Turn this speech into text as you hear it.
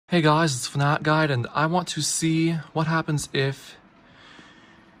Hey guys, it's FanaticGuide, and I want to see what happens if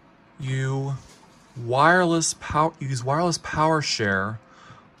you use wireless PowerShare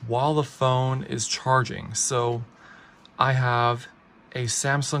while the phone is charging. So I have a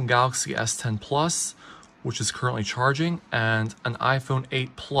Samsung Galaxy S10 Plus, which is currently charging, and an iPhone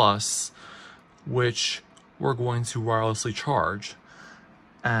 8 Plus, which we're going to wirelessly charge.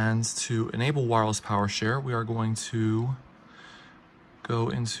 And to enable wireless PowerShare, we are going to go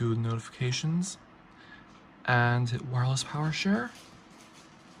into notifications and hit wireless PowerShare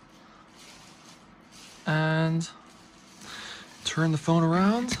and turn the phone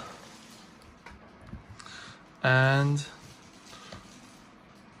around and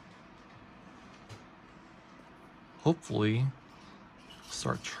hopefully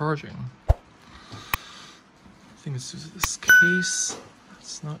start charging. I think it's due to this case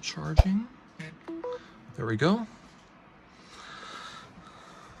that's not charging. There we go.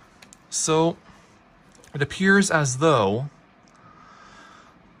 So it appears as though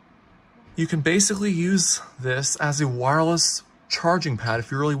you can basically use this as a wireless charging pad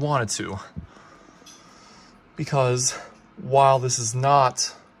if you really wanted to. Because while this is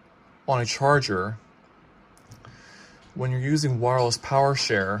not on a charger, when you're using wireless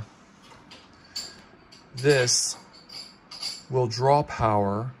PowerShare, this will draw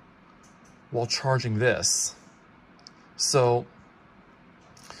power while charging this. So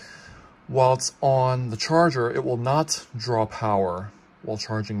while it's on the charger, it will not draw power while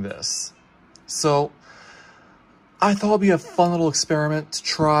charging this. So I thought it'd be a fun little experiment to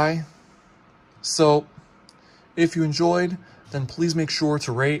try. So if you enjoyed, then please make sure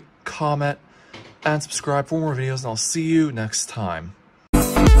to rate, comment, and subscribe for more videos, and I'll see you next time.